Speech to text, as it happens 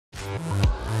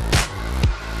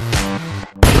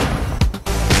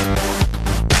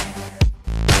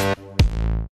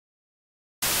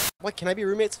What? Can I be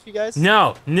roommates with you guys?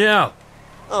 No, no.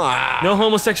 Ah. No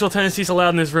homosexual tendencies allowed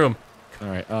in this room. All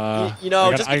right. You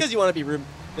know, just because you want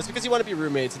to be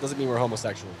roommates, it doesn't mean we're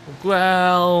homosexual.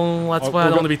 Well, that's why I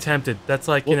don't want to be tempted. That's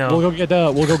like, you know. We'll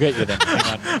go get you then.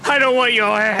 Hang on. I don't want your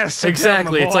ass.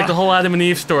 Exactly. It's like the whole Adam and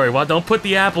Eve story. Well, don't put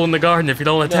the apple in the garden if you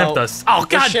don't want to tempt us. Oh,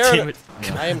 God damn it.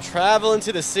 I am traveling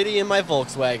to the city in my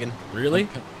Volkswagen. Really?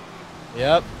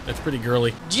 Yep. That's pretty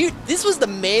girly. Dude, this was the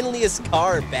manliest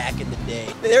car back in the day.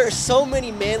 There are so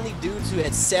many manly dudes who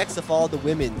had sex with all the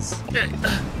women's.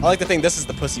 I like to think this is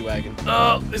the PussyWagon.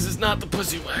 Oh, this is not the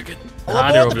PussyWagon.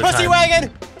 Aboard the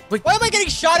PussyWagon! Wait. Why am I getting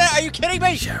shot at? Are you kidding me?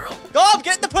 Cheryl. Go,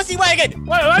 get in the PussyWagon!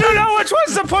 Wait, I don't know which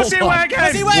one's the PussyWagon.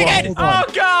 PussyWagon!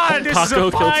 Oh God, this is a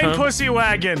Paco fine killed Tom.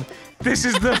 PussyWagon. This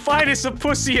is the finest of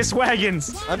pussiest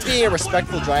wagons. I'm being a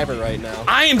respectful driver right now.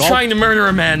 I am trying to murder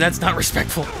a man. That's not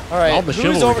respectful. All right, I'm the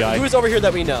chivalry guy. who's over here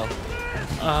that we know?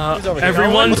 Who's over here?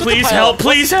 Everyone, What's with the please pile? help.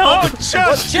 Please help.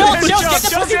 Chill, get the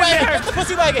PussyWagon! Get the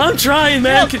PussyWagon! I'm trying,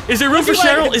 man. Is there room for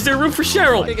PussyWagon. Cheryl? Is there room for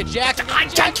Cheryl? Gonna get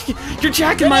jacked. You're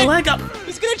jacking my leg up.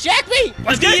 He's gonna jack me!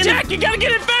 Let's get in. Jack, you gotta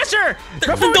get in faster.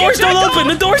 The doors don't open.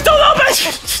 The doors don't open.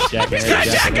 Jack,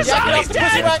 Jack is Jack on. off He's the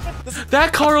dead. PussyWagon.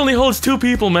 That car only holds 2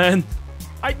 people, man.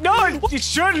 No, it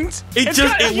shouldn't. It's It's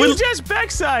just- got a it will- huge ass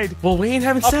backside. Well, we ain't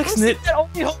having sex in it. That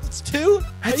only holds 2?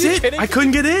 That's Are you it. kidding I me?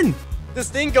 couldn't get in. This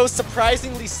thing goes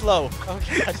surprisingly slow. Oh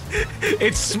god.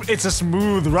 It's a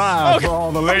smooth ride for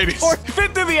all the ladies.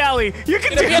 Fit through the alley. You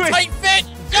can do It'll be a it. tight fit.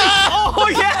 Ah! Oh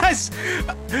yes!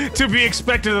 To be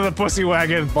expected of the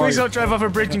PussyWagon. Please don't drive off a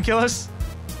bridge and kill us.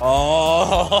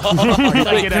 Oh.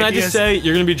 Wait, can I just say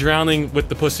you're gonna be drowning with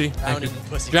the pussy? Drowning in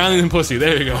pussy. Drowning in pussy.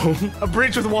 There you go. A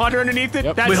bridge with water underneath it?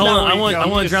 Yep. That's Wait, hold not on. where you I go.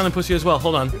 want You to drown in just- pussy as well.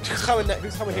 Hold on.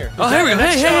 Who's coming here? Oh, here we go.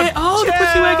 Hey, hey, hey. Oh, the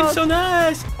Cheryl. PussyWagon's so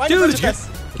nice. Why do you Dude, touch your, this?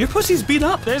 your pussy's beat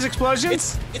up. There's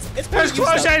explosions. It's There's pretty used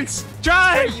up. explosions. Pretty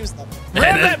Drive! used up. Ram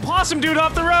And that possum dude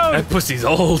off the road. That pussy's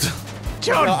old.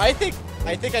 Joe, No, I think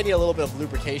I need a little bit of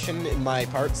lubrication in my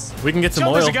parts. We can get some Joe,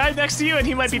 oil. there's a guy next to you and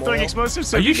he might be Some throwing oil. explosives.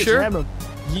 So Are you can sure? ram him.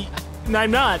 No,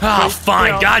 I'm not. Oh, but, fine.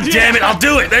 you know, God damn it. I'll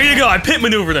do it. There you go. I pit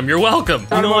maneuvered him. You're welcome.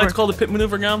 You know why more. it's called a pit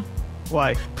maneuver, Gum?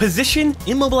 Why? Position,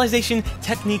 immobilization,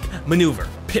 technique, maneuver.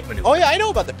 Pit maneuver. Oh yeah, I know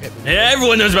about the pit. Yeah,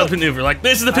 everyone knows about the pit maneuver. Like,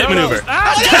 this is the pit I don't know. maneuver.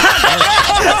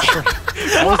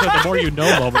 That was like the more you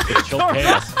know moment with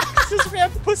ChilledChaos. Just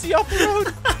ram the pussy off the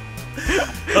road.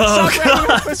 Oh, Stop God. ramming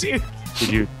the pussy.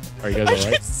 Are you guys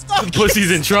alright? Stop.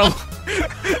 Pussy's in trouble.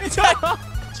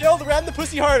 Jill, ram the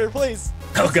pussy harder, please.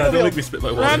 Oh, God. Don't make me spit my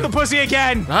water. Ram the pussy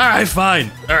again. All right,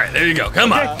 fine. All right, there you go.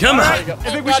 Come on. Come all on. right. I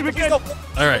think we should be good. All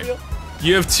right.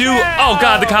 You have 2. Oh,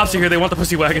 God. The cops are here. They want the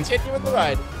PussyWagon. Continue with the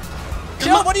ride.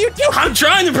 Jill, what are you doing? I'm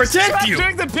trying to protect Stop you.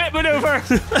 doing the pit maneuver.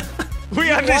 We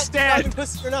You want understand.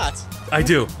 pussy or not? I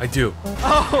do. I do.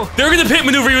 Oh, They're gonna pit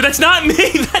maneuver you. That's not me.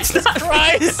 That's not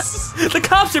Christ. me. The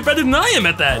cops are better than I am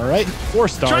at that. Alright, 4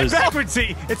 try stars. backwards,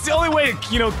 see. It's the only way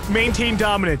to, maintain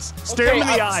dominance. Stare him in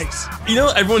the eyes. You know,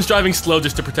 everyone's driving slow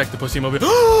just to protect the pussy mobile.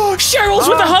 Oh, Cheryl's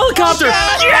with the helicopter.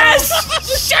 Yes,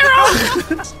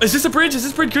 Cheryl. Is this a bridge? Is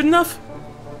this bridge good enough?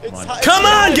 Come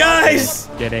on, guys.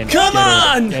 Get in. Come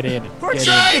on! Get in. We're Get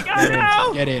trying. in. I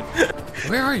know. Get in.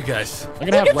 Where are you guys? I'm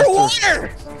gonna have Looking for Lester.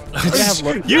 water. I'm gonna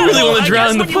have You really want I to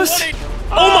drown in the guess what pussy? you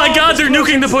wanted. Oh my God, they're explosions.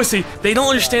 nuking the pussy. They don't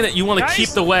understand that you want to Guys? keep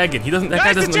the wagon. He doesn't. That guy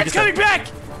Guys, the doesn't jet's coming back.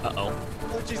 Uh oh.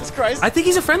 Oh, Jesus Christ. I think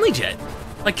he's a friendly jet,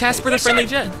 like Casper the friendly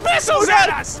jet. Missiles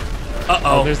at us. Uh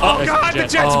oh. there's Oh the God, the jet.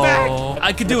 jet's back. Oh,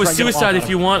 I could do a Try and get a suicide lock if on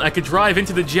you want. I could drive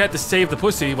into the jet to save the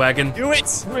pussy wagon. Do it.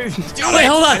 Do Wait,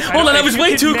 hold on, hold on. That was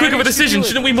way too quick of a decision.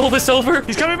 Shouldn't we mull this over?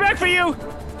 He's coming back for you.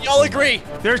 Y'all agree.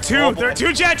 There are two. There are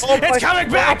 2 jets. Oh, It's my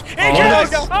coming back. Oh,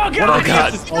 Incoming. God. Oh God. Oh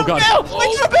God. Oh God. Bill,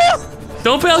 wait for Bill.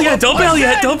 Don't bail yet. Don't bail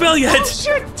yet. Don't bail Oh yet.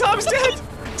 shit. Tom's dead.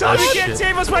 Tom, you can't shit.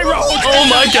 save us by road. Oh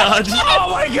my God. Oh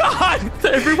my God.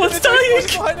 Everyone's There's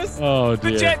dying. behind us. Oh The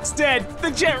dear. jet's dead.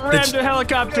 The jet rammed a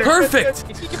helicopter. Perfect.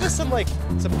 If you give us some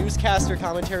newscaster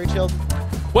commentary, Chilled.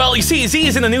 Well, you see, Z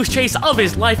is in the news chase of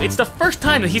his life. It's the first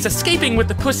time that he's escaping with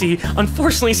the pussy.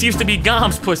 Unfortunately, seems to be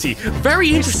Gom's pussy. Very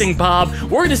interesting, Bob.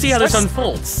 We're gonna see how this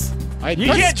unfolds. You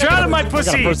can't drown in my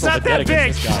pussy. It's not that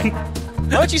big.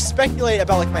 Why don't you speculate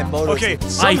about my motives? Okay, I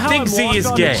somehow think I'm Z locked is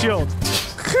on gay. to Chilled.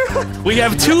 We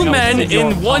have 2 men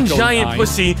in 1 Paco giant dying.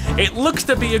 pussy. It looks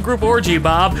to be a group orgy,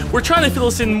 Bob. We're trying to fill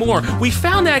this in more. We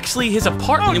found actually his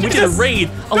apartment and we did a Jesus. raid.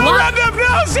 No,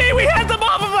 no, see, we had them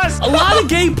off of us. A lot of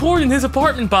gay porn in his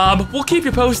apartment, Bob. We'll keep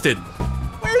you posted.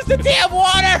 Where's the damn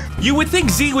water? You would think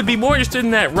Z would be more interested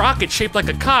in that rocket shaped like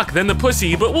a cock than the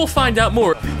pussy, but we'll find out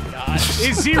more.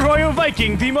 Is Z Royal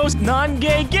Viking the most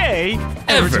non-gay gay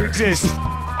ever to Ever. exist?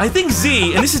 I think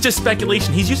Z, and this is just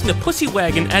speculation, he's using the pussy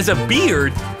wagon as a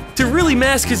beard to really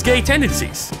mask his gay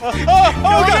tendencies. Oh,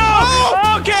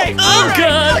 God. Okay. Oh,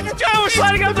 God. We're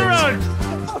sliding up the road.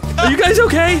 Are you guys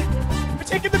okay? We're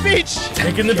taking the beach.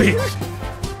 Taking the beach.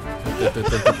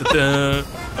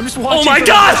 I'm just watching. Oh my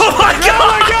God! Oh my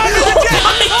God! Oh my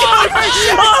God! Oh my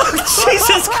God! Oh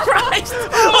Jesus Christ!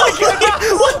 Oh my God!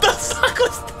 What the fuck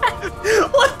was that?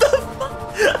 What the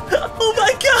fuck? Oh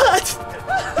my God!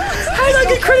 How did I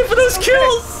get credit for those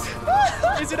kills?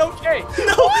 Is it okay?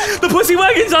 No! The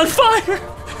PussyWagon's on fire!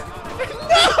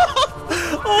 No!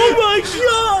 Oh my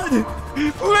God!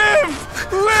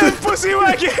 Live,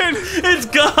 PussyWagon! It's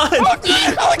gone! Oh, the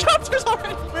helicopter's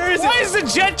already. Where is it? Why is the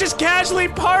jet just casually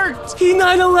parked? He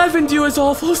 9/11'd you as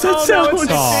awful as that Oh, sounds. no,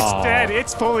 it's dead.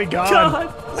 It's fully gone.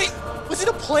 God! Wait, was it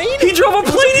a plane? He drove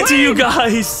a plane into you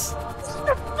guys!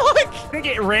 Fuck! I think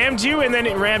it rammed you, and then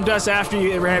it rammed us after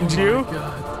it rammed you.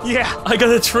 God. Yeah. I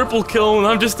got a triple kill, and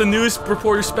I'm just a news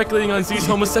reporter speculating on Z's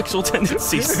homosexual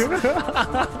tendencies.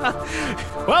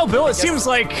 Well, Bill, it seems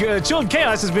like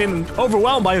ChilledChaos has been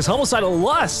overwhelmed by his homicidal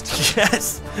lust.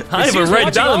 Yes, I have a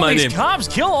red dot in my name. Cops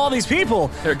kill all these people.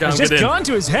 Here, go, It's get just in. gone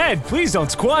to his head. Please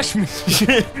don't squash me.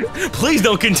 Please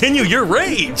don't continue your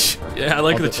rage. Yeah, I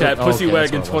like the chat. okay,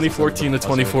 PussyWagon that's what it was. 2014 to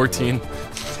 2014.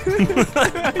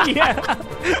 Yeah.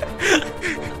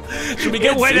 Should we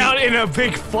get It went out in a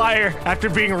big fire after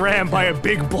being rammed by a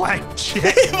big black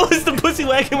jet. It was the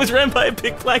PussyWagon was ran by a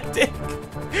big black dick.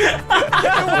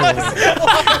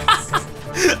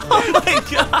 Oh my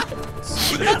God.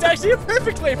 That's actually a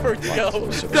perfect way for it to go.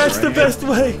 That's the best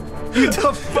way.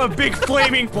 A big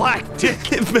flaming black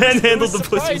dick. It manhandled the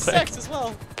Surprise PussyWagon. sex as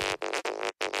well.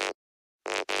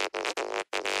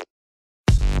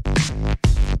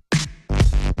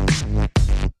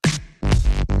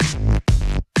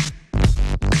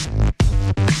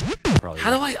 How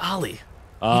do I ollie?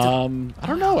 I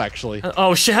don't know actually.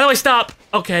 Oh shit, how do I stop?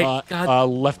 Okay, God.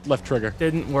 Left trigger.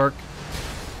 Didn't work.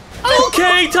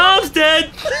 Okay, Tom's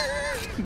dead.